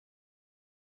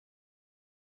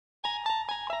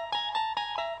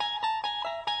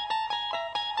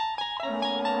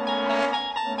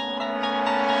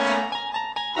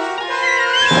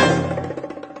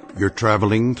You're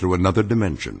traveling through another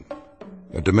dimension.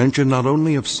 A dimension not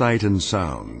only of sight and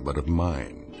sound, but of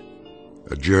mind.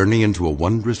 A journey into a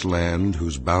wondrous land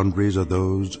whose boundaries are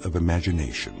those of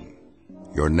imagination.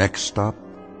 Your next stop,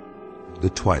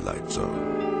 the Twilight Zone.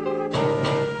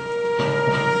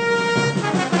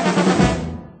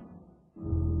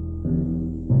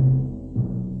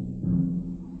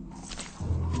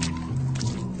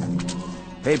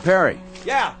 Hey, Perry.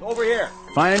 Yeah, over here.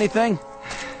 Find anything?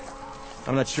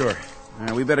 I'm not sure. All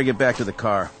right, we better get back to the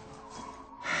car.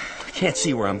 I can't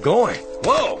see where I'm going.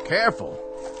 Whoa! Careful.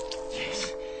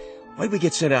 Jeez. Why'd we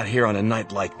get sent out here on a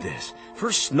night like this?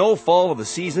 First snowfall of the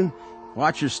season?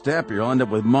 Watch your step or you'll end up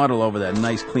with mud all over that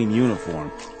nice, clean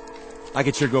uniform. I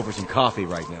could sure go for some coffee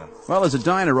right now. Well, there's a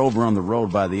diner over on the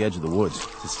road by the edge of the woods.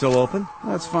 Is it still open?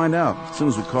 Let's find out as soon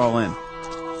as we call in.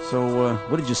 So,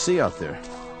 what did you see out there?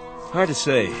 Hard to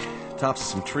say. Tops of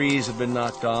some trees have been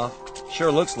knocked off. Sure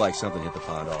looks like something hit the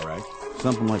pond, all right.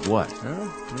 Something like what?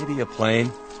 Maybe a plane.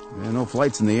 Yeah, no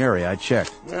flights in the area. I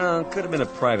checked. No, could have been a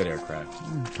private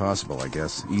aircraft. Possible, I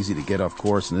guess. Easy to get off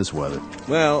course in this weather.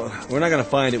 Well, we're not going to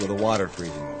find it with the water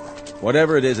freezing over.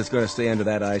 Whatever it is, it's going to stay under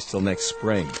that ice till next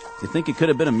spring. You think it could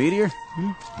have been a meteor?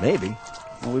 Maybe.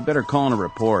 Well, we better call in a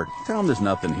report. Tell them there's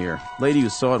nothing here. Lady who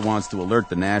saw it wants to alert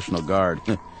the National Guard.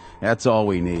 That's all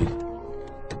we need.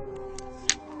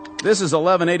 This is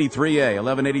 1183A.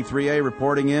 1183A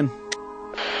reporting in.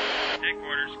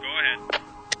 Headquarters, go ahead.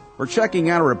 We're checking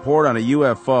out a report on a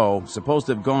UFO supposed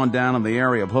to have gone down in the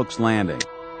area of Hook's Landing.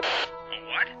 A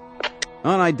what?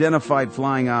 Unidentified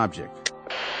flying object.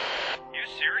 You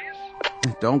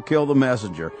serious? Don't kill the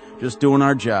messenger. Just doing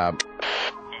our job.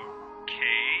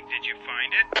 Okay, did you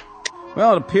find it?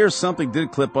 Well, it appears something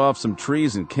did clip off some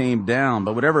trees and came down,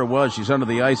 but whatever it was, she's under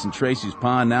the ice in Tracy's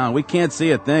pond now, and we can't see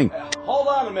a thing. Hold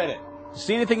on a minute.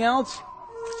 See anything else?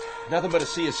 Nothing but a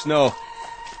sea of snow.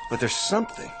 But there's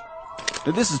something.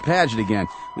 This is Paget again.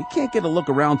 We can't get a look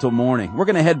around till morning. We're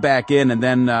gonna head back in and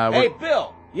then, Hey,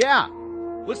 Bill! Yeah?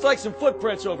 Looks like some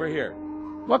footprints over here.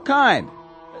 What kind?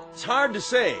 It's hard to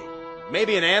say.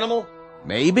 Maybe an animal?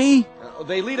 Maybe?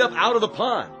 They lead up out of the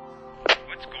pond.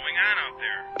 What's going on out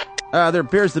there? There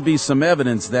appears to be some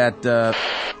evidence that, Say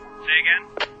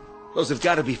again? Those have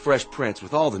got to be fresh prints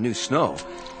with all the new snow.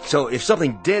 So if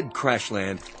something did crash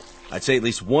land, I'd say at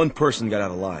least one person got out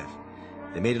alive.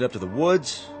 They made it up to the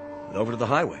woods and over to the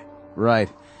highway. Right.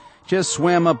 Just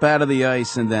swam up out of the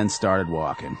ice and then started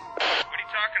walking. What are you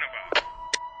talking about?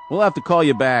 We'll have to call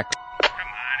you back. Come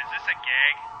on, is this a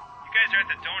gag? You guys are at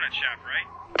the donut shop,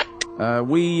 right?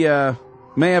 We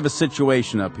may have a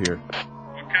situation up here.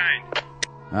 What kind?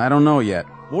 I don't know yet.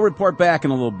 We'll report back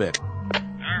in a little bit. All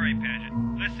right, Paget.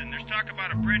 Listen, there's talk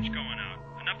about a bridge going out.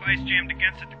 Enough ice jammed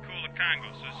against it to cool the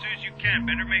Congo, so as soon as you can,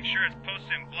 better make sure it's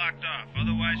posted and blocked off.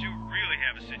 Otherwise, you'll really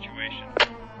have a situation.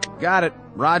 Got it.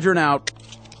 Roger and out.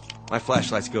 My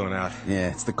flashlight's going out. Yeah,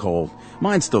 it's the cold.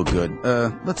 Mine's still good.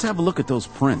 Let's have a look at those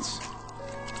prints.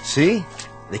 See?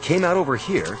 They came out over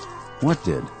here. What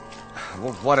did?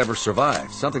 Well, whatever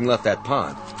survived. Something left that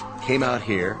pond. Came out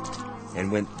here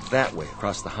and went that way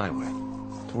across the highway.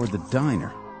 Toward the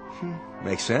diner.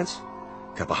 Makes sense.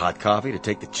 Cup of hot coffee to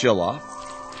take the chill off.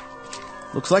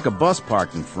 Looks like a bus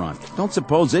parked in front. Don't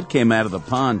suppose it came out of the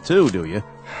pond, too, do you?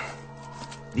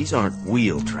 These aren't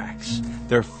wheel tracks.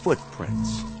 They're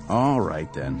footprints. All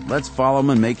right, then. Let's follow them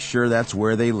and make sure that's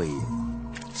where they lead.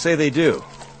 Say they do.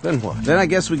 Then what? Then I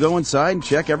guess we go inside and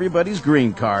check everybody's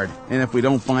green card. And if we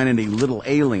don't find any little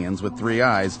aliens with 3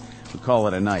 eyes, we call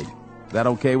it a night. That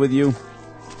okay with you?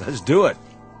 Let's do it.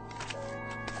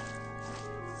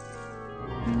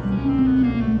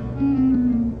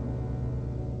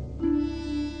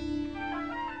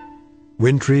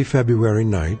 Wintry February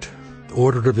night.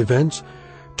 Order of events: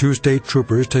 2 state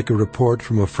troopers take a report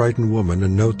from a frightened woman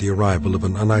and note the arrival of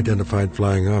an unidentified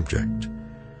flying object.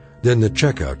 Then the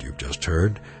checkout you've just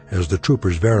heard, as the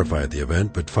troopers verify the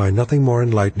event but find nothing more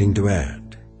enlightening to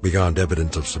add, beyond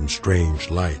evidence of some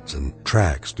strange lights and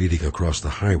tracks leading across the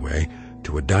highway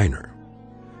to a diner.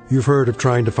 You've heard of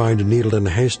trying to find a needle in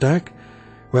a haystack?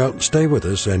 Well, stay with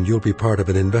us and you'll be part of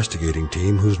an investigating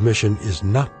team whose mission is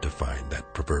not to find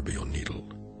that proverbial needle.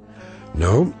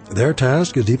 No, their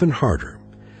task is even harder.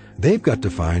 They've got to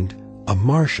find a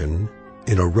Martian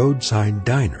in a roadside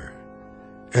diner.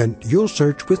 And you'll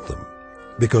search with them,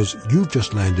 because you've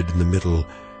just landed in the middle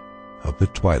of the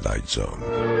Twilight Zone.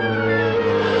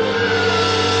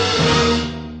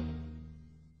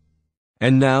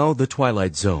 And now, The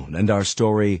Twilight Zone and our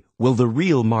story, Will the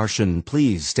Real Martian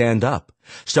Please Stand Up?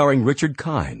 Starring Richard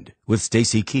Kind, with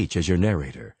Stacy Keach as your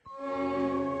narrator.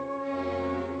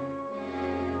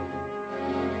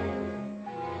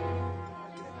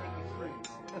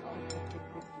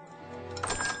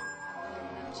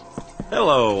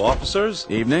 Hello, officers.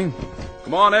 Evening.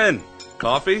 Come on in.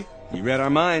 Coffee? You read our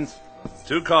minds.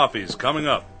 2 coffees coming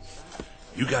up.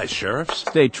 You guys sheriffs?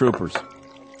 State troopers.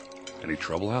 Any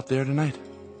trouble out there tonight?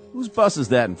 Whose bus is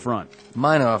that in front?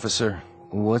 Mine, officer.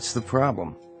 What's the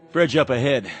problem? Bridge up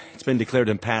ahead. It's been declared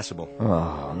impassable.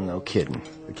 Oh, no kidding.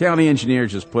 The county engineer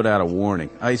just put out a warning.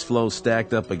 Ice flow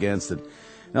stacked up against it.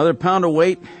 Another pound of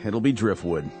weight, it'll be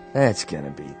driftwood. That's gonna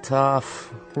be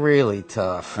tough. Really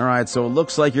tough. All right, so it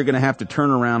looks like you're going to have to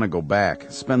turn around and go back.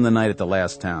 Spend the night at the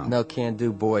last town. No can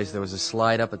do, boys. There was a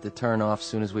slide up at the turnoff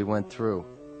soon as we went through.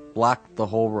 Blocked the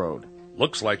whole road.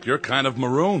 Looks like you're kind of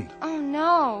marooned. Oh,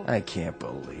 no. I can't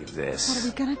believe this. What are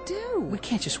we gonna do? We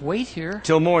can't just wait here.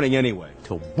 Till morning anyway.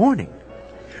 Till morning?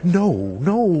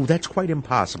 No, that's quite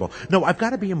impossible. No, I've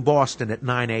got to be in Boston at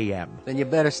 9 a.m. Then you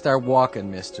better start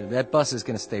walking, mister. That bus is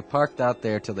gonna stay parked out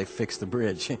there till they fix the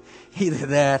bridge. Either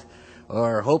that,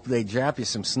 or hope they drop you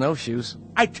some snowshoes.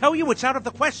 I tell you, it's out of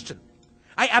the question.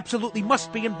 I absolutely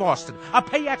must be in Boston. I'll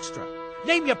pay extra.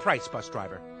 Name your price, bus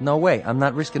driver. No way. I'm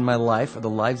not risking my life or the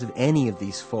lives of any of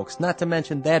these folks. Not to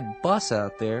mention that bus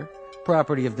out there.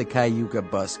 Property of the Cayuga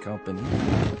Bus Company.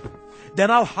 Then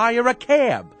I'll hire a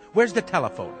cab. Where's the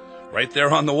telephone? Right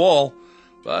there on the wall.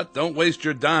 But don't waste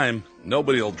your dime.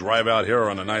 Nobody'll drive out here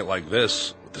on a night like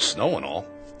this, with the snow and all.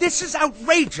 This is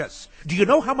outrageous. Do you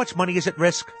know how much money is at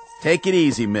risk? Take it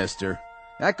easy, mister.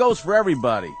 That goes for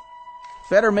everybody.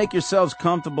 Better make yourselves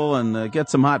comfortable and get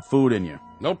some hot food in you.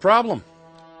 No problem.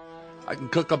 I can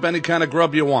cook up any kind of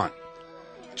grub you want.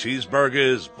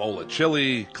 Cheeseburgers, bowl of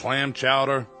chili, clam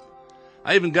chowder.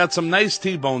 I even got some nice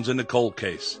T-bones in the cold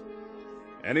case.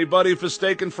 Anybody for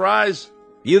steak and fries?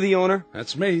 You the owner?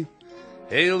 That's me.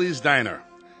 Haley's Diner.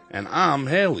 And I'm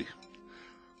Haley.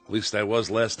 At least I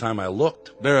was last time I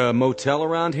looked. There a motel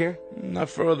around here? Not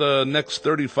for the next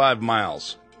 35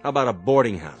 miles. How about a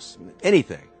boarding house?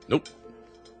 Anything? Nope.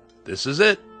 This is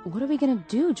it. What are we gonna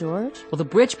do, George? Will the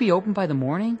bridge be open by the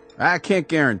morning? I can't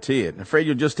guarantee it. Afraid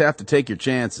you'll just have to take your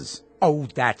chances. Oh,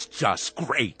 that's just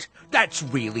great. That's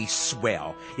really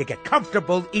swell. You get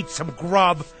comfortable, eat some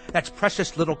grub. That's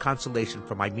precious little consolation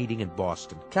for my meeting in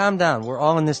Boston. Calm down. We're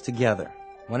all in this together.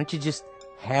 Why don't you just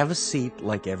have a seat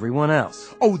like everyone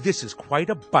else? Oh, this is quite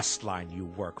a bus line you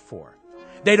work for.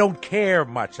 They don't care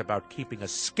much about keeping a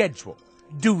schedule,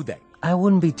 do they? I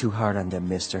wouldn't be too hard on them,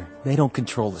 mister. They don't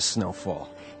control the snowfall,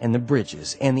 and the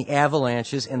bridges, and the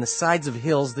avalanches, and the sides of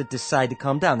hills that decide to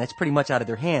come down. That's pretty much out of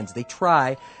their hands. They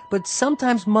try, but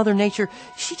sometimes Mother Nature,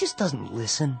 she just doesn't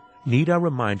listen. Need I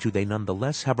remind you they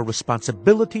nonetheless have a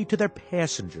responsibility to their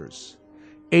passengers.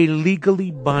 A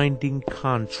legally binding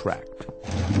contract.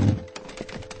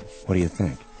 What do you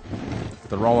think?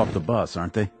 They're all up the bus,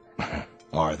 aren't they?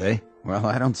 Are they? Well,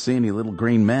 I don't see any little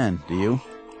green men, do you?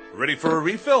 Ready for a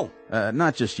refill?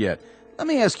 Not just yet. Let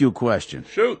me ask you a question.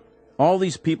 Shoot. All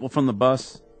these people from the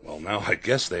bus? Well, now I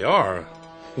guess they are.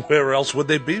 Where else would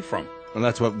they be from? Well,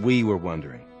 that's what we were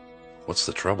wondering. What's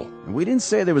the trouble? We didn't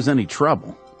say there was any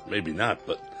trouble. Maybe not,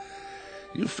 but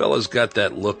you fellas got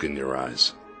that look in your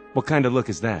eyes. What kind of look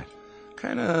is that?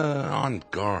 Kinda on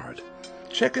guard.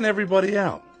 Checking everybody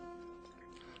out.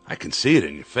 I can see it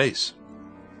in your face.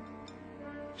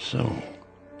 So,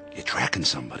 you're tracking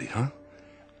somebody, huh?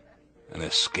 An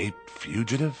escaped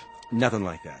fugitive? Nothing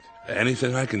like that.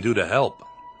 Anything I can do to help.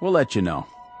 We'll let you know.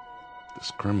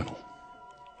 This criminal.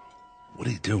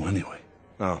 What'd he do anyway?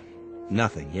 Oh,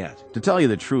 nothing yet. To tell you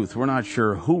the truth, we're not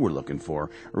sure who we're looking for,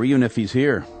 or even if he's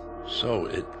here. So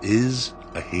it is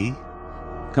a he?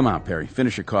 Come on, Perry,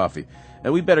 finish your coffee.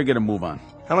 We better get a move on.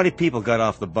 How many people got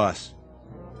off the bus?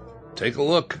 Take a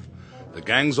look. The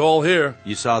gang's all here.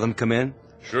 You saw them come in?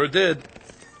 Sure did.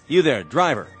 You there,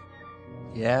 driver.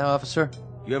 Yeah, officer?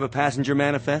 You have a passenger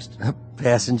manifest? A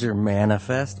passenger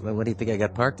manifest? Well, what do you think I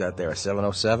got parked out there, a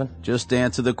 707? Just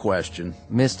answer the question.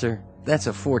 Mister, that's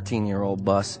a 14-year-old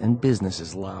bus, and business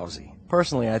is lousy.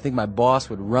 Personally, I think my boss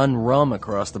would run rum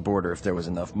across the border if there was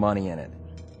enough money in it.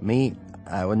 Me,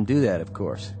 I wouldn't do that, of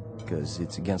course, because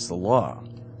it's against the law.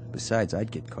 Besides,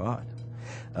 I'd get caught.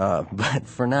 But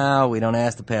for now, we don't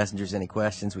ask the passengers any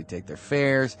questions. We take their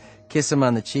fares, kiss them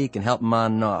on the cheek, and help them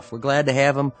on and off. We're glad to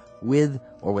have them with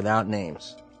or without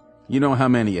names. You know how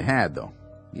many you had, though?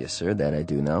 Yes, sir, that I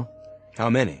do know. How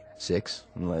many? 6,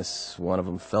 unless one of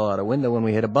them fell out a window when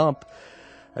we hit a bump.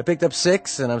 I picked up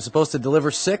 6, and I'm supposed to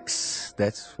deliver 6.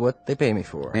 That's what they pay me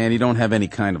for. And you don't have any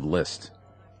kind of list.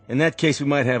 In that case, we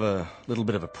might have a little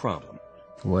bit of a problem.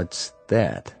 What's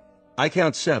that? I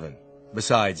count 7,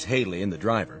 besides Haley and the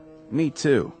driver. Me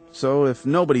too. So if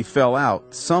nobody fell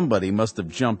out, somebody must have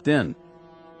jumped in.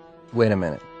 Wait a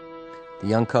minute. The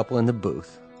young couple in the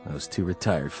booth, Those two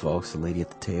retired folks, the lady at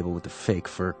the table with the fake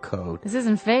fur coat. This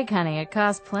isn't fake, honey. It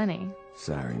costs plenty.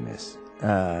 Sorry, miss.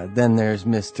 Then there's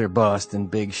Mr. Boston,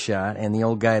 Big Shot, and the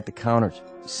old guy at the counter.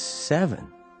 7.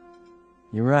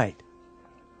 You're right.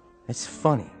 It's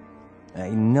funny. I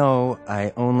know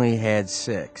I only had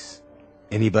 6.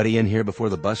 Anybody in here before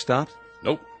the bus stopped?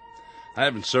 Nope. I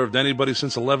haven't served anybody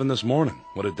since 11 this morning.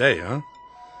 What a day, huh?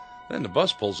 Then the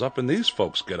bus pulls up and these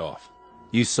folks get off.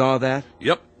 You saw that?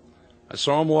 Yep. I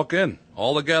saw them walk in,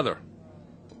 all together.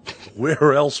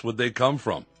 Where else would they come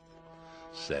from?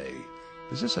 Say,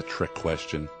 is this a trick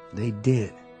question? They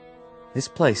did. This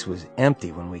place was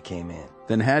empty when we came in.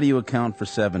 Then how do you account for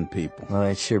 7 people? Well,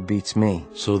 that sure beats me.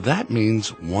 So that means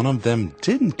one of them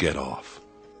didn't get off.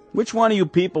 Which one of you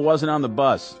people wasn't on the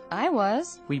bus? I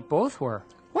was. We both were.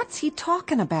 What's he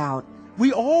talking about?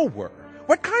 We all were.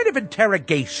 What kind of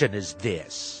interrogation is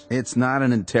this? It's not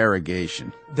an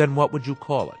interrogation. Then what would you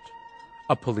call it?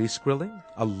 A police grilling?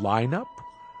 A lineup?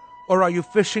 Or are you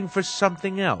fishing for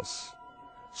something else?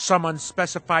 Some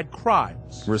unspecified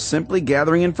crimes? We're simply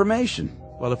gathering information.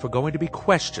 Well, if we're going to be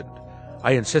questioned,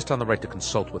 I insist on the right to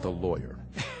consult with a lawyer.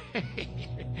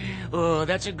 Oh,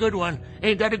 that's a good one.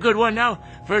 Ain't that a good one now?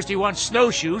 First he wants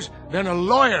snowshoes, then a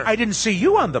lawyer. I didn't see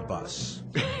you on the bus.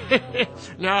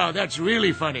 Now, that's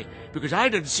really funny, because I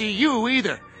didn't see you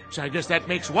either. So I guess that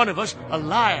makes one of us a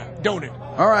liar, don't it?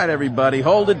 All right, everybody,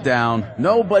 hold it down.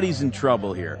 Nobody's in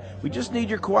trouble here. We just need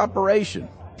your cooperation.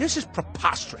 This is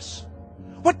preposterous.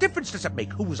 What difference does it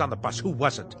make who was on the bus, who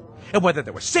wasn't? And whether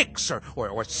there were 6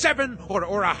 or 7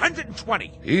 or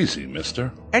 120? Easy,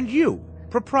 mister. And you,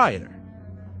 proprietor,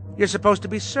 you're supposed to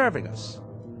be serving us.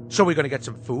 So we're going to get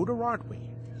some food, or aren't we?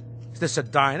 Is this a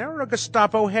diner or a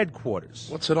Gestapo headquarters?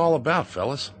 What's it all about,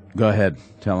 fellas? Go ahead,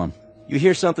 tell him. You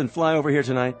hear something fly over here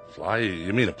tonight? Fly?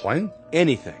 You mean a plane?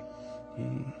 Anything.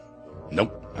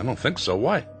 Nope, I don't think so.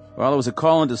 Why? Well, there was a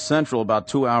call into Central about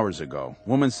 2 hours ago.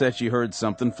 Woman said she heard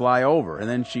something fly over, and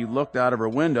then she looked out of her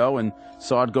window and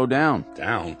saw it go down.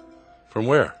 Down? From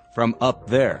where? From up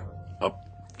there. Up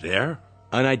there?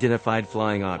 Unidentified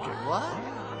flying object.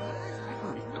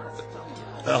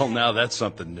 Well, now that's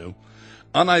something new.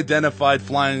 Unidentified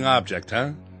flying object,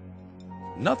 huh?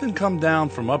 Nothing come down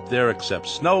from up there except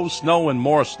snow, snow, and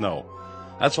more snow.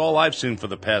 That's all I've seen for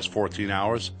the past 14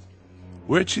 hours.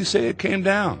 Where'd she say it came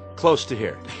down? Close to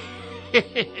here.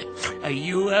 A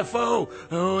UFO?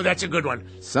 Oh, that's a good one.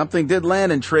 Something did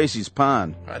land in Tracy's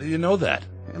pond. How do you know that?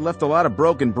 It left a lot of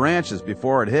broken branches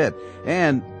before it hit.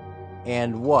 And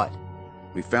what?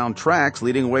 we found tracks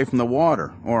leading away from the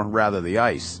water, or rather the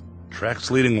ice.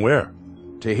 Tracks leading where?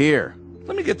 To here.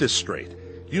 Let me get this straight.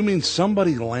 You mean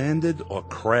somebody landed or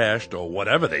crashed or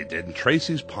whatever they did in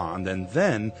Tracy's pond and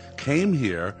then came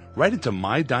here right into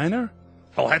my diner?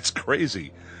 Oh, that's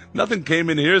crazy. Nothing came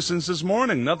in here since this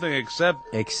morning. Nothing except...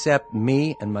 Except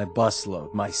me and my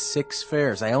busload. My 6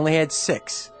 fares. I only had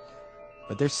 6.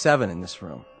 But there's 7 in this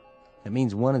room. That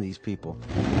means one of these people.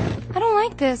 I don't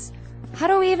like this. How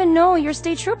do we even know you're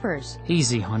state troopers?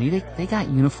 Easy, honey. They got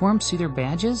uniforms. See their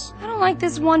badges? I don't like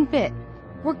this one bit.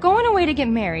 We're going away to get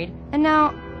married, and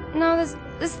now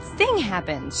this thing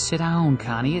happened. Sit down,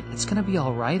 Connie. It's gonna be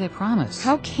all right, I promise.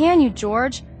 How can you,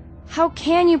 George? How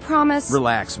can you promise?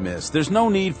 Relax, miss. There's no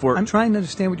need for... I'm trying to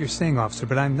understand what you're saying, officer,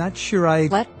 but I'm not sure I...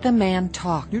 Let the man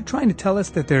talk. You're trying to tell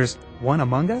us that there's one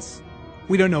among us?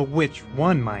 We don't know which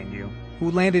one, mind you,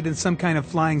 who landed in some kind of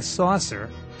flying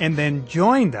saucer and then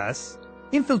joined us,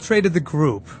 infiltrated the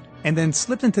group, and then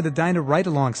slipped into the diner right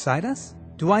alongside us?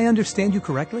 Do I understand you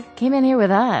correctly? Came in here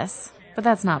with us, but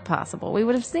that's not possible. We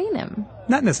would have seen him.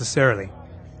 Not necessarily.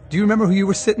 Do you remember who you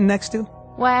were sitting next to?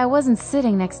 Why, I wasn't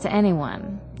sitting next to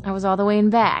anyone. I was all the way in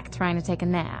back, trying to take a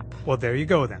nap. Well, there you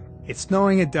go then. It's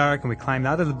snowing at dark, and we climbed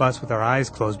out of the bus with our eyes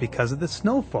closed because of the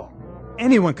snowfall.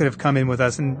 Anyone could have come in with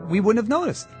us, and we wouldn't have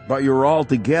noticed. But you were all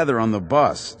together on the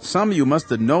bus. Some of you must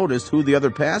have noticed who the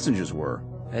other passengers were.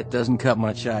 That doesn't cut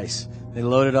much ice. They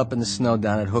loaded up in the snow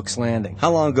down at Hook's Landing.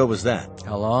 How long ago was that?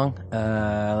 How long?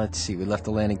 Let's see. We left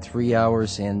the landing 3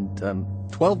 hours and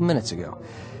 12 minutes ago.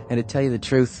 And to tell you the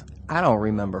truth, I don't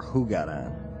remember who got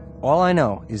on. All I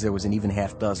know is there was an even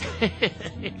half dozen.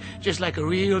 Just like a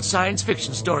real science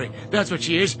fiction story. That's what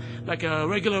she is. Like a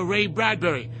regular Ray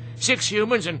Bradbury. 6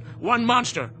 humans and 1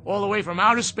 monster, all the way from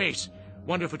outer space.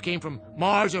 Wonder if it came from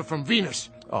Mars or from Venus.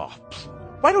 Oh,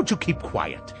 why don't you keep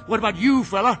quiet? What about you,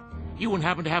 fella? You wouldn't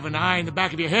happen to have an eye in the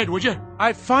back of your head, would you?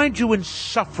 I find you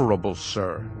insufferable,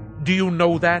 sir. Do you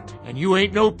know that? And you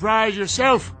ain't no prize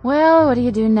yourself. Well, what do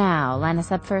you do now? Line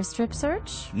us up for a strip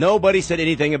search? Nobody said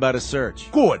anything about a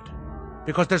search. Good.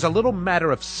 Because there's a little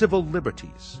matter of civil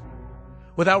liberties.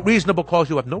 Without reasonable cause,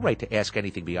 you have no right to ask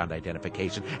anything beyond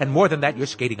identification. And more than that, you're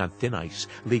skating on thin ice,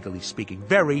 legally speaking.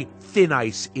 Very thin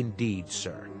ice indeed,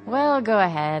 sir. Well, go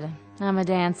ahead. I'm a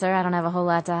dancer. I don't have a whole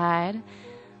lot to hide.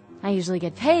 I usually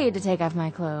get paid to take off my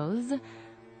clothes.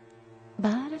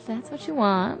 But if that's what you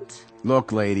want...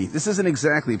 Look, lady, this isn't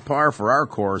exactly par for our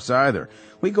course either.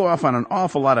 We go off on an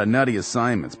awful lot of nutty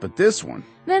assignments, but this one...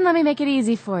 Then let me make it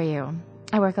easy for you.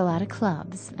 I work a lot of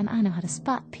clubs, and I know how to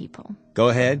spot people. Go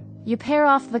ahead. You pair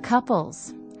off the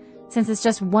couples. Since it's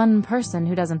just one person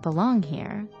who doesn't belong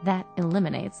here, that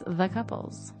eliminates the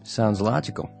couples. Sounds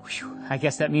logical. Whew, I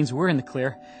guess that means we're in the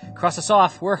clear. Cross us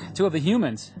off. We're two of the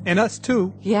humans. And us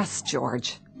too. Yes,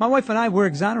 George. My wife and I were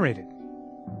exonerated.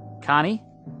 Connie?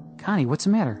 Connie, what's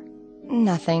the matter?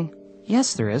 Nothing.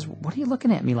 Yes, there is. What are you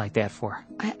looking at me like that for?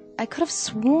 I could have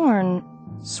sworn...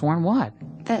 Sworn what?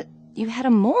 That you had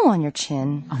a mole on your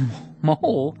chin. A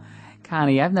mole?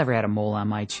 Connie, I've never had a mole on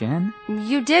my chin.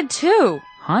 You did too.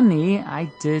 Honey,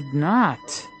 I did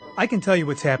not. I can tell you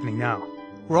what's happening now.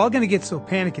 We're all going to get so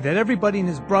panicky that everybody and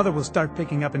his brother will start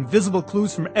picking up invisible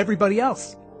clues from everybody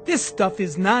else. This stuff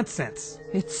is nonsense.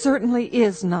 It certainly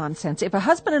is nonsense. If a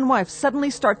husband and wife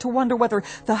suddenly start to wonder whether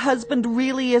the husband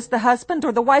really is the husband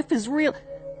or the wife is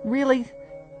really...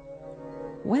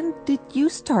 When did you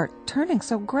start turning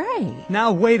so gray?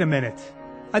 Now, wait a minute.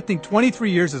 I think 23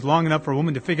 years is long enough for a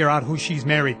woman to figure out who she's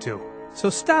married to.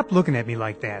 So stop looking at me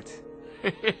like that.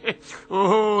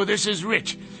 Oh, this is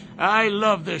rich. I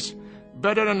love this.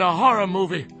 Better than a horror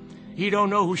movie. He don't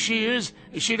know who she is,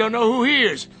 she don't know who he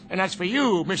is. And as for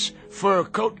you, Miss Fur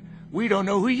Coat, we don't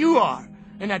know who you are.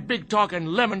 And that big-talking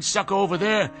lemon sucker over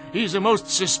there, he's the most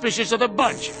suspicious of the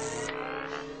bunch.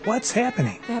 What's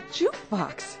happening? That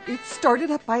jukebox. It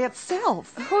started up by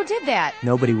itself. Who did that?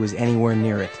 Nobody was anywhere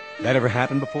near it. That ever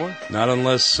happened before? Not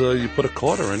unless you put a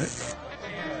quarter in it.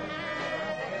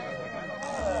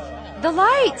 The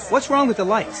lights! What's wrong with the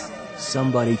lights?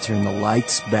 Somebody turn the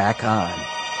lights back on.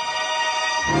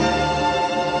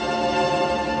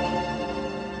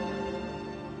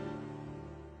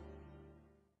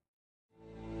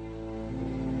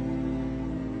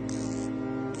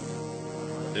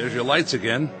 There's your lights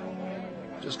again.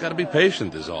 Just gotta be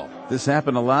patient is all. This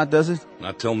happen a lot, does it?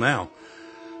 Not till now.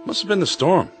 Must have been the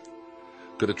storm.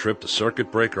 Could have tripped a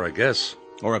circuit breaker, I guess.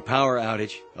 Or a power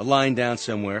outage, a line down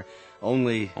somewhere.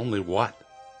 Only what?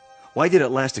 Why did it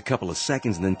last a couple of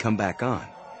seconds and then come back on?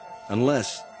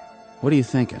 Unless... What are you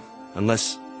thinking?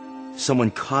 Unless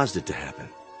someone caused it to happen.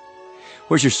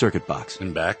 Where's your circuit box?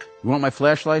 In back. You want my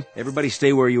flashlight? Everybody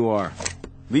stay where you are.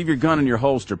 Leave your gun in your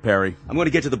holster, Perry. I'm going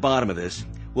to get to the bottom of this.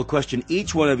 We'll question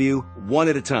each one of you one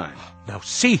at a time. Now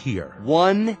see here.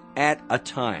 One at a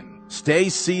time. Stay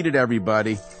seated,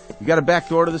 everybody. You got a back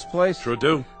door to this place? Sure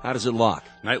do. How does it lock?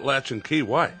 Night latch and key,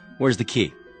 why? Where's the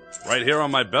key? Right here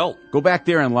on my belt. Go back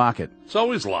there and lock it. It's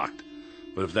always locked.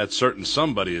 But if that certain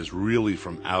somebody is really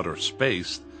from outer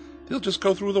space, they'll just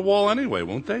go through the wall anyway,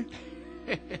 won't they?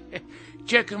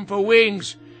 Check 'em for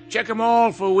wings. Check 'em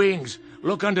all for wings.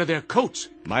 Look under their coats.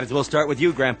 Might as well start with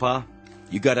you, Grandpa.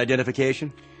 You got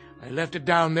identification? I left it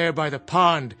down there by the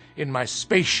pond in my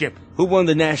spaceship. Who won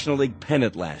the National League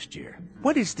pennant last year?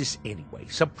 What is this anyway?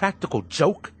 Some practical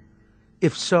joke?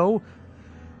 If so,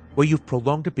 well, you've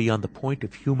prolonged it beyond the point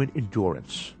of human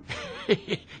endurance.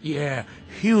 Yeah,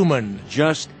 human.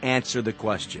 Just answer the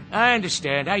question. I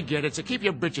understand, I get it, so keep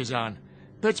your britches on.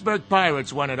 Pittsburgh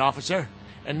Pirates won it, officer.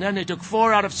 And then they took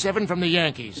 4 out of 7 from the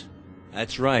Yankees.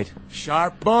 That's right.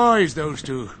 Sharp boys, those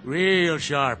two. Real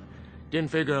sharp.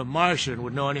 Didn't figure a Martian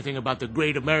would know anything about the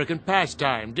great American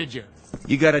pastime, did you?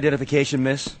 You got identification,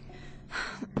 miss?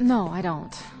 No, I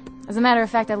don't. As a matter of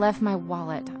fact, I left my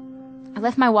wallet. I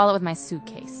left my wallet with my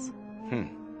suitcase.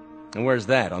 And where's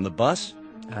that? On the bus?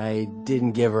 I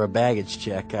didn't give her a baggage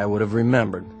check. I would have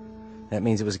remembered. That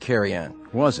means it was a carry-on.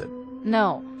 Was it?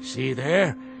 No. See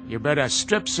there? You better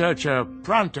strip search her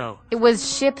pronto. It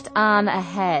was shipped on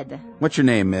ahead. What's your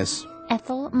name, miss?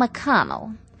 Ethel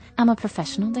McConnell. I'm a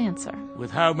professional dancer.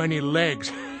 With how many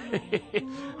legs?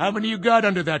 How many you got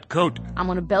under that coat? I'm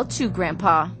gonna belt you,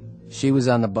 Grandpa. She was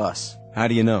on the bus. How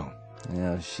do you know?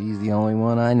 Yeah, she's the only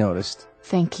one I noticed.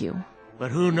 Thank you.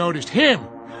 But who noticed him?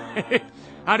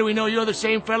 How do we know you're the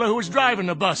same fellow who was driving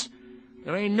the bus?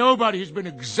 There ain't nobody who's been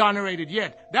exonerated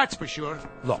yet, that's for sure.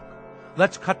 Look,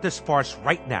 let's cut this farce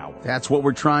right now. That's what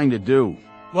we're trying to do.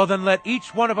 Well, then let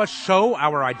each one of us show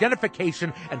our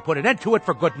identification and put an end to it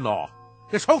for good and all.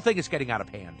 This whole thing is getting out of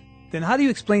hand. Then how do you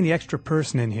explain the extra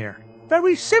person in here?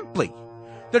 Very simply.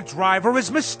 The driver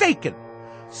is mistaken.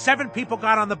 7 people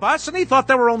got on the bus, and he thought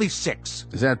there were only 6.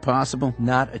 Is that possible?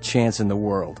 Not a chance in the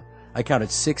world. I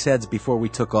counted 6 heads before we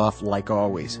took off, like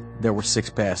always. There were 6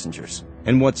 passengers.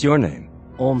 And what's your name?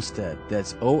 Olmsted.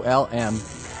 That's O-L-M.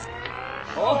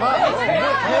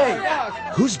 Hey!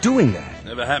 Who's doing that?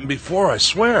 Never happened before, I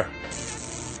swear.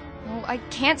 Oh, I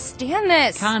can't stand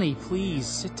this. Connie, please,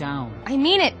 sit down. I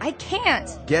mean it. I can't.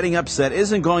 Getting upset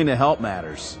isn't going to help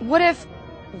matters. What if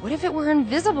it were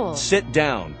invisible? Sit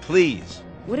down, please.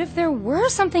 What if there were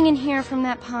something in here from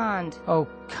that pond? Oh,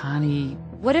 Connie.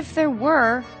 What if there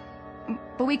were,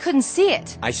 but we couldn't see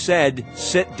it? I said,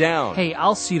 sit down. Hey,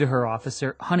 I'll see to her,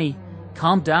 officer. Honey,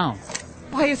 calm down.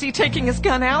 Why is he taking his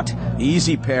gun out?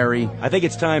 Easy, Perry. I think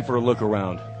it's time for a look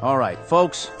around. All right,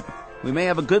 folks. We may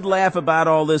have a good laugh about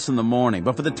all this in the morning,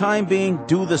 but for the time being,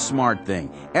 do the smart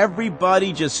thing.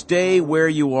 Everybody just stay where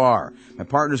you are. My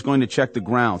partner's going to check the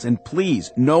grounds. And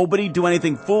please, nobody do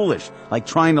anything foolish, like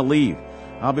trying to leave.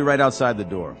 I'll be right outside the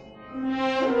door.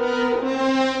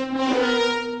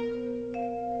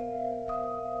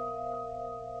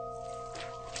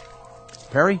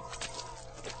 Perry?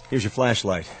 Here's your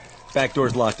flashlight. Back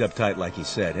door's locked up tight, like he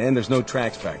said, and there's no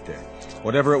tracks back there.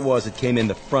 Whatever it was, it came in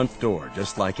the front door,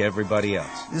 just like everybody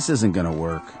else. This isn't gonna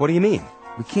work. What do you mean?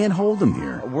 We can't hold them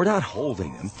here. We're not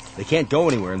holding them. They can't go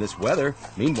anywhere in this weather.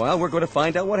 Meanwhile, we're going to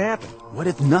find out what happened. What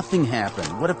if nothing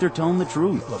happened? What if they're telling the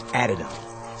truth? Look, add it up.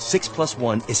 6 +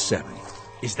 1 is 7.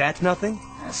 Is that nothing?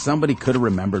 Somebody could have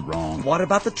remembered wrong. What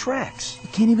about the tracks? You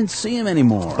can't even see them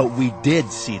anymore. But we did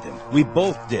see them. We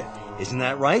both did. Isn't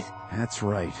that right? That's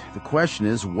right. The question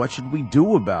is, what should we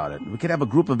do about it? We could have a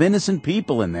group of innocent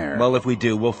people in there. Well, if we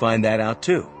do, we'll find that out,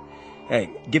 too. Hey,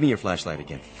 give me your flashlight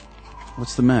again.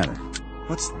 What's the matter?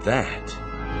 What's that?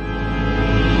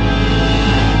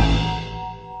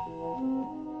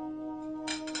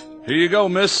 Here you go,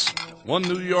 miss. 1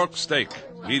 New York steak.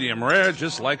 Medium rare,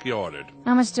 just like you ordered.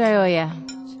 How much do I owe you?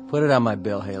 Put it on my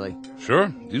bill, Haley.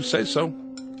 Sure, you say so.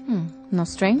 No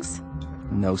strings?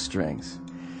 No strings.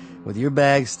 With your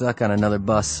bag stuck on another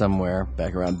bus somewhere,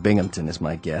 back around Binghamton is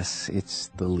my guess, it's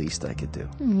the least I could do.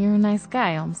 You're a nice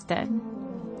guy, Olmsted.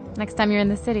 Next time you're in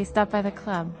the city, stop by the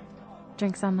club.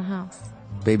 Drinks on the house.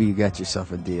 Baby, you got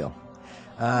yourself a deal.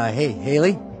 Hey,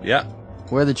 Haley? Yeah.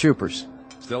 Where are the troopers?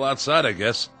 Still outside, I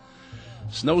guess.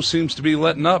 Snow seems to be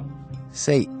letting up.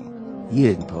 Say, you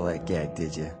didn't pull that gag,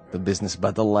 did you? The business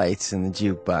about the lights and the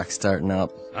jukebox starting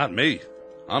up. Not me.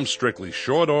 I'm strictly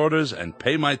short orders and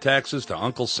pay my taxes to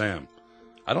Uncle Sam.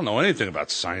 I don't know anything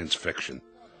about science fiction.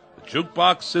 A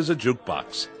jukebox is a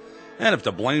jukebox. And if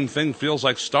the blame thing feels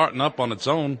like starting up on its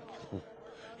own,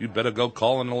 you'd better go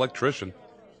call an electrician.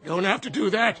 You don't have to do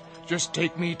that. Just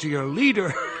take me to your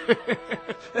leader.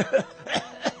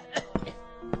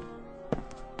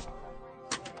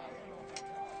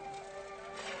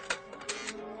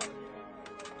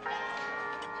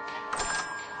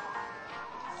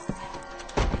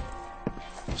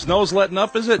 Snow's letting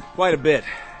up, is it? Quite a bit.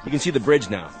 You can see the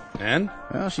bridge now. And?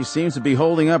 Well, she seems to be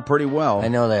holding up pretty well. I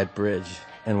know that bridge.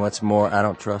 And what's more, I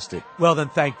don't trust it. Well, then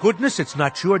thank goodness it's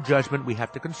not your judgment we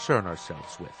have to concern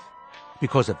ourselves with.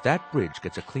 Because if that bridge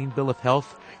gets a clean bill of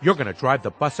health, you're going to drive the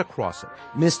bus across it.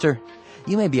 Mister,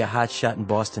 you may be a hotshot in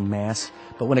Boston, Mass.,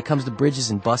 but when it comes to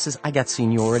bridges and buses, I got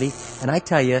seniority. And I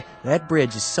tell you, that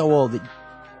bridge is so old that...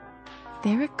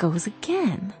 There it goes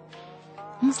again.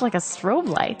 Almost like a strobe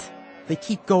light. They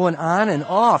keep going on and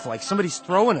off like somebody's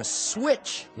throwing a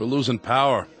switch. We're losing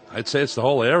power. I'd say it's the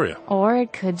whole area. Or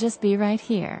it could just be right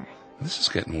here. This is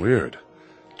getting weird.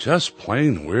 Just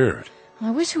plain weird.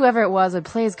 I wish whoever it was would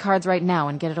play his cards right now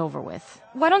and get it over with.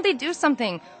 Why don't they do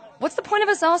something? What's the point of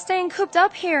us all staying cooped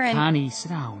up here and... Connie, sit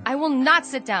down. I will not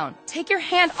sit down. Take your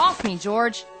hand off me,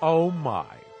 George. Oh, my.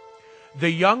 The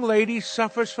young lady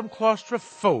suffers from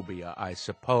claustrophobia, I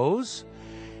suppose.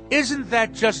 Isn't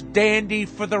that just dandy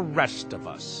for the rest of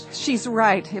us? She's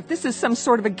right. If this is some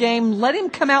sort of a game, let him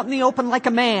come out in the open like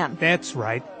a man. That's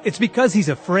right. It's because he's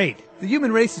afraid. The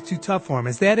human race is too tough for him,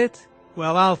 is that it?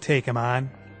 Well, I'll take him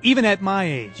on. Even at my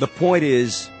age. The point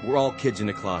is, we're all kids in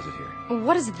a closet here.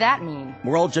 What does that mean?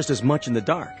 We're all just as much in the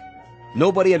dark.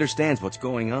 Nobody understands what's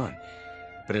going on.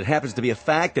 But it happens to be a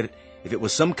fact that if it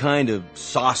was some kind of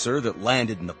saucer that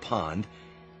landed in the pond,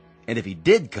 and if he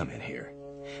did come in here,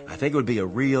 I think it would be a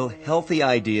real healthy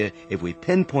idea if we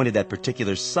pinpointed that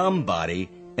particular somebody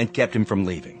and kept him from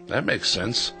leaving. That makes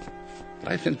sense.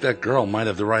 I think that girl might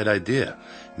have the right idea.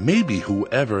 Maybe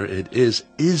whoever it is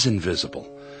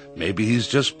invisible. Maybe he's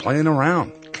just playing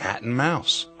around, cat and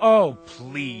mouse. Oh,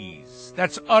 please.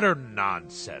 That's utter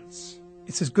nonsense.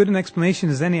 It's as good an explanation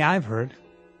as any I've heard.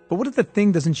 But what if the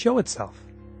thing doesn't show itself?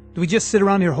 Do we just sit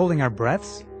around here holding our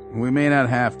breaths? We may not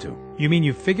have to. You mean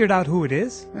you figured out who it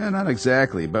is? Not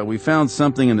exactly, but we found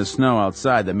something in the snow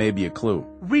outside that may be a clue.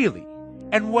 Really?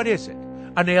 And what is it?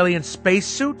 An alien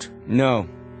spacesuit? No,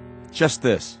 just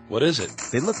this. What is it?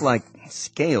 They look like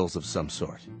scales of some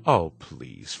sort. Oh,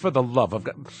 please, for the love of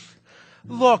God.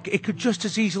 Look, it could just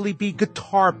as easily be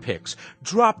guitar picks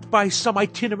dropped by some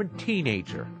itinerant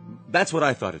teenager. That's what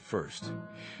I thought at first.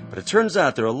 But it turns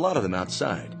out there are a lot of them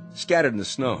outside, scattered in the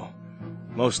snow.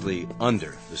 Mostly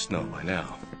under the snow by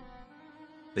now.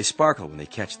 They sparkle when they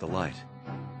catch the light,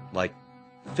 like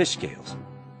fish scales.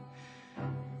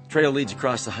 Trail leads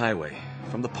across the highway,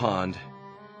 from the pond,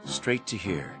 straight to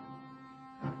here.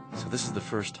 So this is the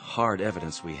first hard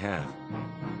evidence we have.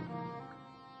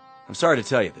 I'm sorry to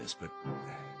tell you this, but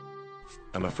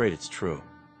I'm afraid it's true.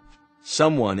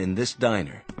 Someone in this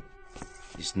diner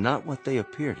is not what they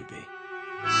appear to be.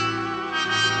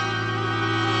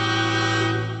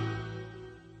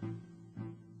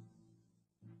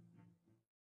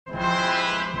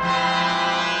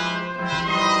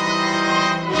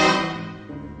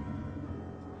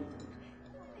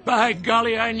 By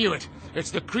golly, I knew it.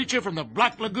 It's the creature from the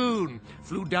Black Lagoon.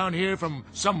 Flew down here from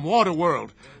some water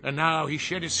world, and now he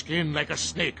shed his skin like a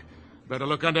snake. Better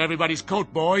look under everybody's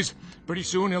coat, boys. Pretty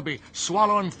soon he'll be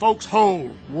swallowing folks whole.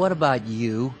 What about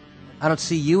you? I don't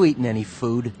see you eating any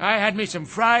food. I had me some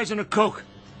fries and a Coke.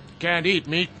 Can't eat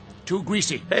meat. Too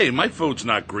greasy. Hey, my food's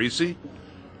not greasy.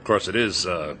 Of course, it is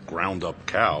ground-up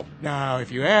cow. Now,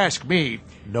 if you ask me...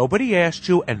 Nobody asked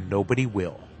you, and nobody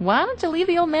will. Why don't you leave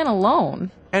the old man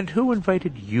alone? And who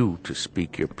invited you to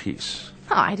speak your piece?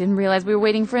 Oh, I didn't realize we were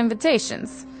waiting for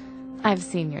invitations. I've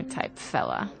seen your type,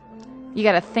 fella. You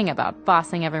got a thing about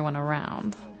bossing everyone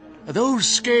around. Those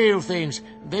scale things,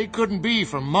 they couldn't be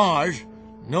from Mars.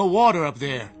 No water up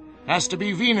there. Has to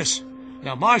be Venus.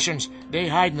 Now, Martians, they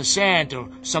hide in the sand till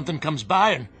something comes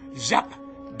by and zap,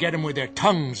 get 'em with their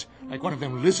tongues, like one of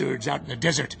them lizards out in the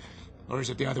desert. Or is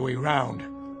it the other way around?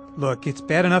 Look, it's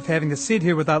bad enough having to sit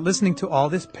here without listening to all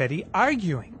this petty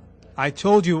arguing. I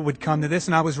told you it would come to this,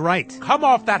 and I was right. Come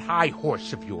off that high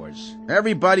horse of yours.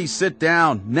 Everybody sit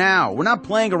down, now. We're not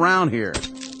playing around here.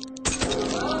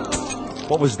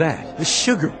 What was that? The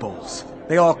sugar bowls.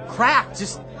 They all cracked,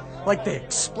 just like they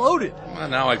exploded. Well,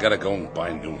 now I gotta go and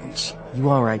buy new ones. You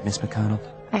all right, Miss McConnell?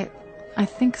 I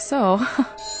think so.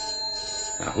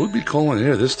 Now, who'd be calling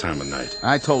here this time of night?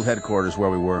 I told headquarters where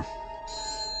we were.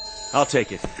 I'll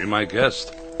take it. Be my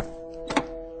guest.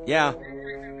 Yeah.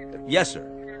 Yes, sir.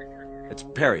 It's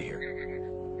Perry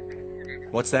here.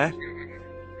 What's that?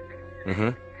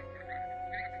 Mm-hmm.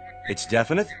 It's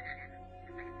definite?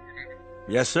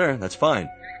 Yes, sir. That's fine.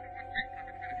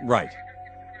 Right.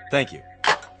 Thank you.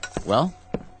 Well?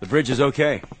 The bridge is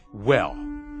okay. Well,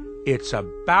 it's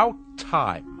about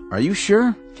time. Are you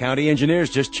sure? County engineers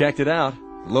just checked it out.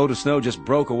 A load of snow just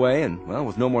broke away, and, well,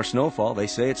 with no more snowfall, they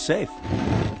say it's safe.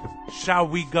 Shall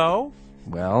we go?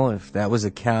 Well, if that was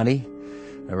a county,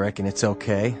 I reckon it's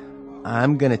okay.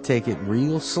 I'm gonna take it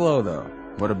real slow, though.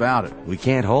 What about it? We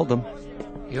can't hold them.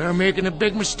 You're making a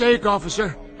big mistake,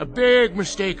 officer. A big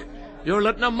mistake. You're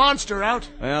letting a monster out.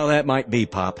 Well, that might be,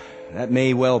 Pop. That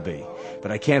may well be.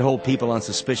 But I can't hold people on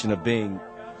suspicion of being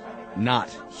not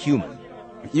human.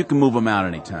 You can move them out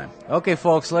anytime. Okay,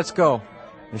 folks, let's go.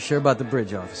 You're sure about the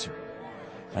bridge, officer?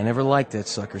 I never liked that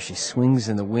sucker. She swings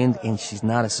in the wind, and she's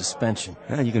not a suspension.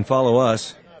 Yeah, you can follow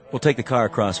us. We'll take the car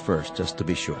across first, just to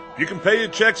be sure. You can pay your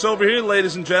checks over here,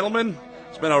 ladies and gentlemen.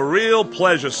 It's been a real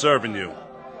pleasure serving you.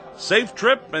 Safe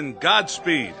trip and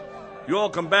Godspeed. You all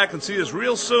come back and see us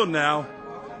real soon now.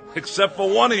 Except for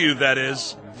one of you, that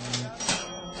is.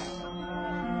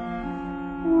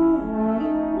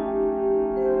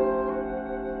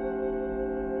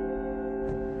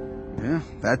 Yeah,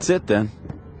 that's it then.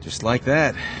 Just like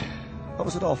that. What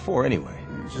was it all for, anyway?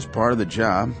 It's just part of the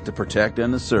job, to protect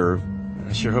and to serve.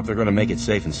 I sure hope they're going to make it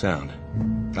safe and sound.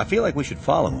 I feel like we should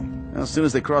follow them. Well, as soon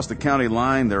as they cross the county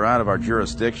line, they're out of our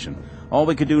jurisdiction. All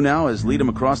we could do now is lead them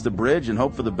across the bridge and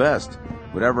hope for the best.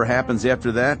 Whatever happens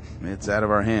after that, it's out of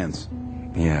our hands.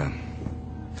 Yeah.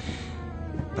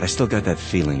 But I still got that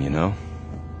feeling, you know?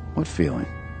 What feeling?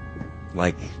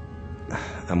 Like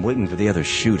I'm waiting for the other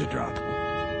shoe to drop.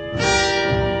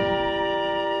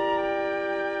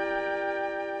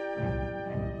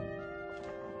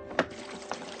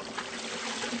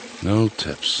 No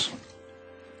tips.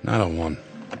 Not a one.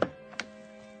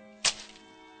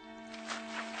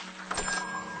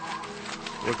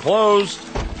 We're closed.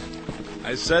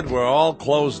 I said we're all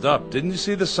closed up. Didn't you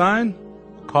see the sign?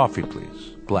 Coffee,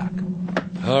 please. Black.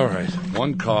 All right,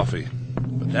 one coffee.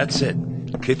 But that's it.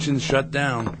 Kitchen's shut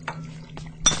down.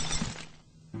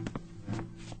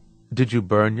 Did you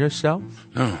burn yourself?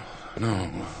 No,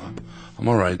 I'm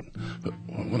all right. But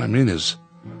what I mean is,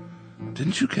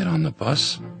 didn't you get on the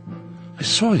bus? I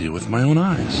saw you with my own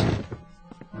eyes.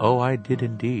 Oh, I did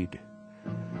indeed.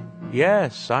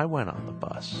 Yes, I went on the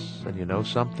bus. And you know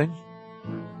something?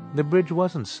 The bridge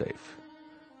wasn't safe.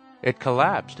 It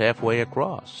collapsed halfway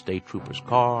across. State trooper's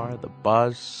car, the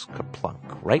bus,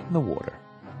 kerplunk, right in the water.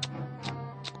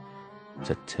 It's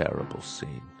a terrible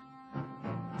scene.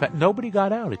 In fact, nobody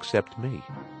got out except me.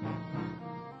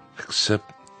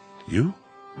 Except you?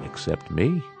 Except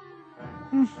me.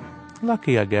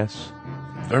 Lucky, I guess.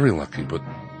 Very lucky, but...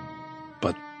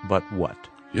 But what?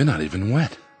 You're not even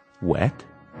wet. Wet?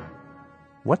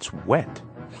 What's wet?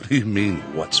 What do you mean,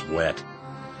 what's wet?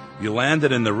 You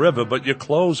landed in the river, but your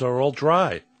clothes are all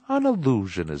dry. An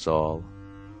illusion is all.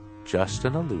 Just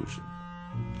an illusion.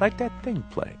 Like that thing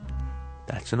playing.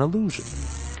 That's an illusion.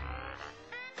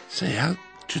 Say, how'd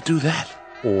you do that?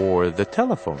 Or the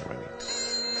telephone ringing.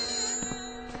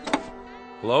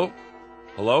 Hello?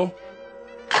 Hello?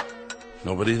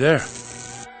 Nobody there.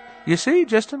 You see,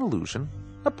 just an illusion.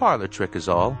 A parlor trick is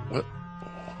all.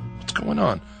 What's going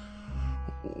on?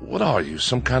 What are you,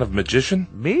 some kind of magician?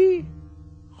 Me?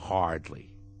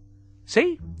 Hardly.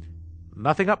 See?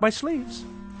 Nothing up my sleeves.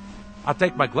 I'll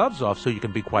take my gloves off so you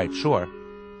can be quite sure.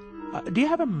 Do you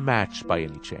have a match by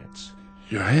any chance?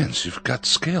 Your hands, you've got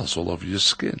scales all over your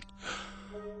skin.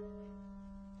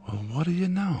 Well, what do you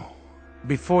know?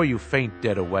 Before you faint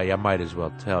dead away, I might as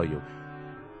well tell you.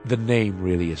 The name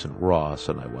really isn't Ross,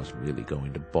 and I wasn't really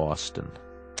going to Boston.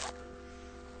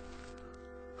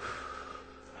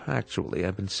 Actually,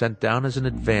 I've been sent down as an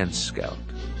advance scout.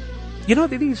 You know,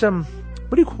 these, what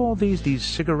do you call these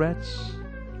cigarettes?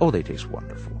 Oh, they taste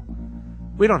wonderful.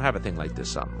 We don't have a thing like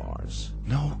this on Mars.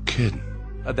 No kidding.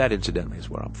 That, incidentally, is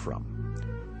where I'm from.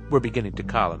 We're beginning to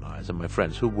colonize, and my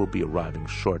friends, who will be arriving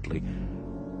shortly,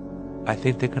 I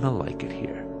think they're going to like it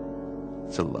here.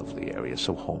 It's a lovely area,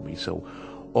 so homey, so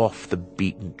off the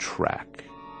beaten track.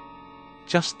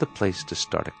 Just the place to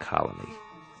start a colony.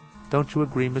 Don't you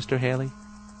agree, Mr. Haley?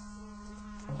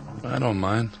 I don't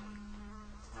mind.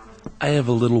 I have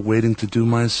a little waiting to do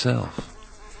myself.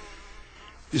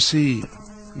 You see,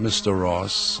 Mr.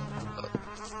 Ross...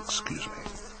 excuse me.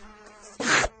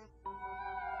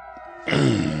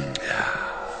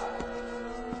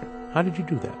 How did you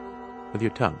do that? With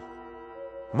your tongue?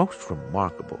 Most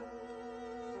remarkable.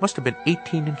 Must have been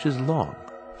 18 inches long.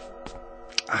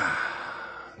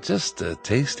 Just a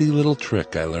tasty little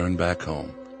trick I learned back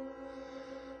home.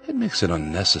 It makes it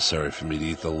unnecessary for me to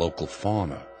eat the local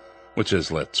fauna, which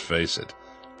is, let's face it,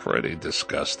 pretty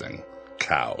disgusting.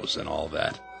 Cows and all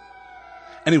that.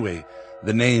 Anyway,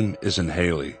 the name isn't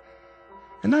Haley,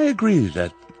 and I agree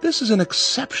that this is an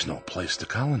exceptional place to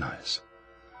colonize.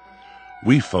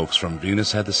 We folks from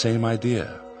Venus had the same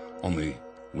idea, only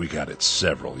we got it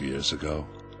several years ago.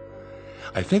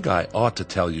 I think I ought to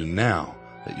tell you now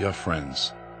that your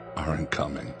friends aren't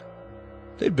coming.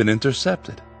 They've been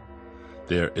intercepted.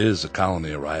 There is a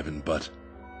colony arriving, but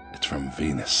it's from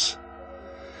Venus.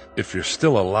 If you're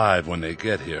still alive when they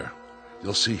get here,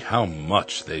 you'll see how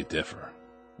much they differ.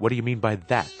 What do you mean by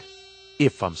that?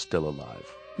 If I'm still alive?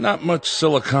 Not much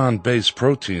silicon-based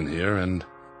protein here, and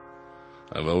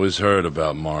I've always heard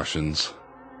about Martians.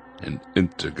 An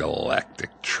intergalactic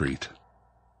treat.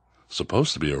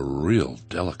 Supposed to be a real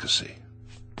delicacy.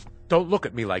 Don't look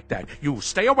at me like that. You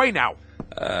stay away now.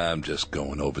 I'm just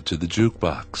going over to the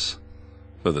jukebox.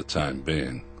 For the time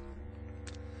being.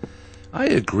 I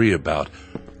agree about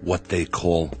what they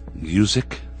call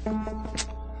music.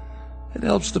 It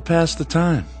helps to pass the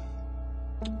time.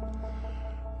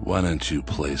 Why don't you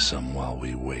play some while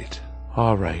we wait?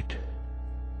 All right.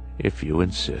 If you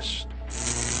insist.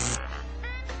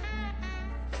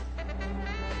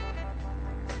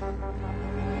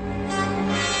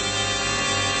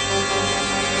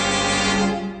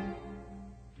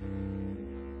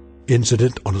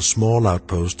 Incident on a small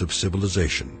outpost of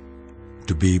civilization,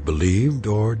 to be believed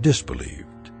or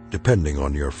disbelieved, depending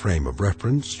on your frame of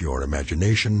reference, your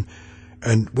imagination,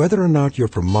 and whether or not you're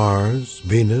from Mars,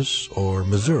 Venus, or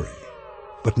Missouri.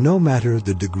 But no matter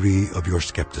the degree of your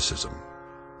skepticism,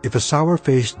 if a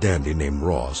sour-faced dandy named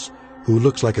Ross, who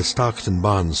looks like a stocks and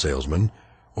bonds salesman,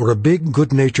 or a big,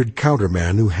 good-natured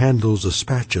counterman who handles a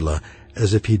spatula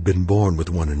as if he'd been born with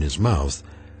one in his mouth,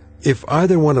 if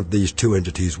either one of these two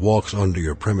entities walks onto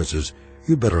your premises,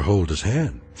 you'd better hold his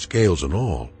hand, scales and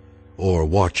all, or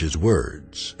watch his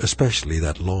words, especially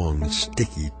that long,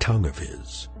 sticky tongue of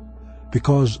his.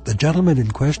 Because the gentleman in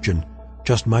question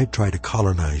just might try to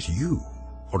colonize you,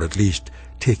 or at least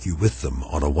take you with them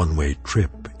on a one-way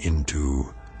trip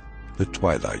into the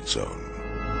Twilight Zone.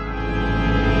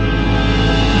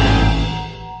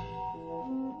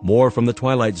 More from the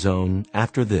Twilight Zone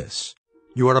after this.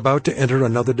 You are about to enter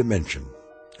another dimension.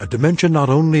 A dimension not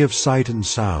only of sight and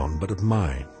sound, but of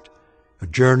mind. A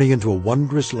journey into a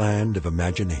wondrous land of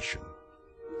imagination.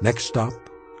 Next stop,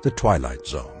 the Twilight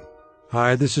Zone.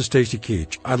 Hi, this is Stacy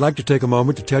Keach. I'd like to take a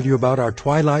moment to tell you about our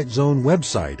Twilight Zone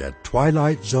website at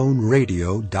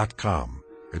twilightzoneradio.com.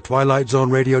 At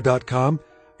twilightzoneradio.com,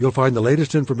 you'll find the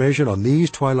latest information on these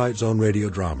Twilight Zone radio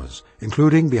dramas,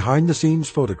 including behind-the-scenes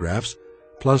photographs,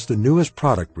 plus the newest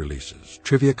product releases,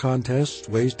 trivia contests,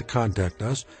 ways to contact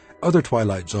us, other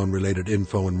Twilight Zone-related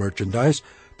info and merchandise,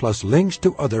 plus links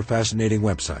to other fascinating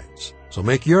websites. So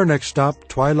make your next stop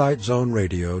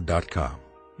twilightzoneradio.com.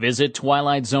 Visit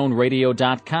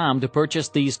twilightzoneradio.com to purchase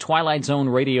these Twilight Zone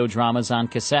radio dramas on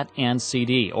cassette and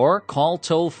CD, or call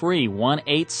toll-free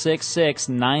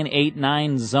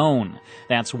 1-866-989-ZONE.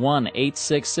 That's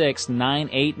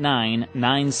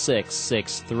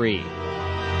 1-866-989-9663.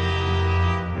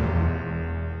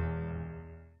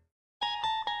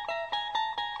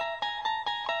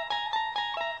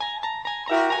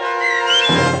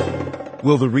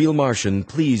 Will the Real Martian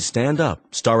Please Stand Up,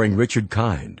 starring Richard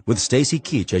Kind, with Stacy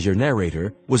Keach as your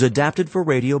narrator, was adapted for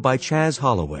radio by Chaz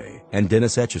Holloway and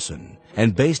Dennis Etchison,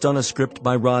 and based on a script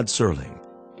by Rod Serling.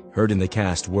 Heard in the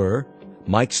cast were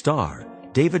Mike Starr,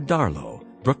 David Darlow,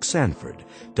 Brooke Sanford,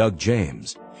 Doug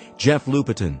James, Jeff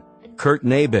Lupetin, Kurt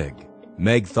Nabig,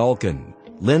 Meg Thalkin,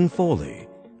 Lynn Foley,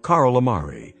 Carl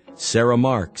Amari, Sarah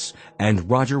Marks, and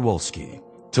Roger Wolski.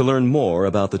 To learn more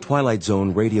about the Twilight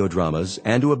Zone radio dramas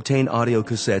and to obtain audio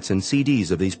cassettes and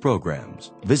CDs of these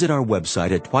programs, visit our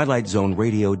website at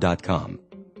twilightzoneradio.com.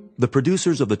 The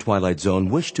producers of The Twilight Zone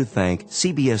wish to thank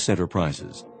CBS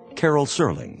Enterprises, Carol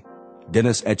Serling,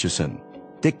 Dennis Etchison,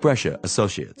 Dick Brescia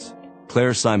Associates,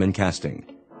 Claire Simon Casting,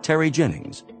 Terry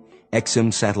Jennings,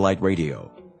 XM Satellite Radio,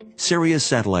 Sirius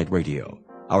Satellite Radio,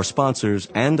 our sponsors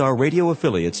and our radio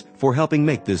affiliates for helping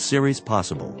make this series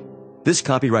possible. This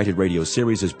copyrighted radio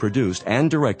series is produced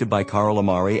and directed by Carl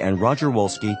Amari and Roger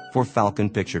Wolski for Falcon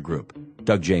Picture Group.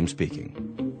 Doug James speaking.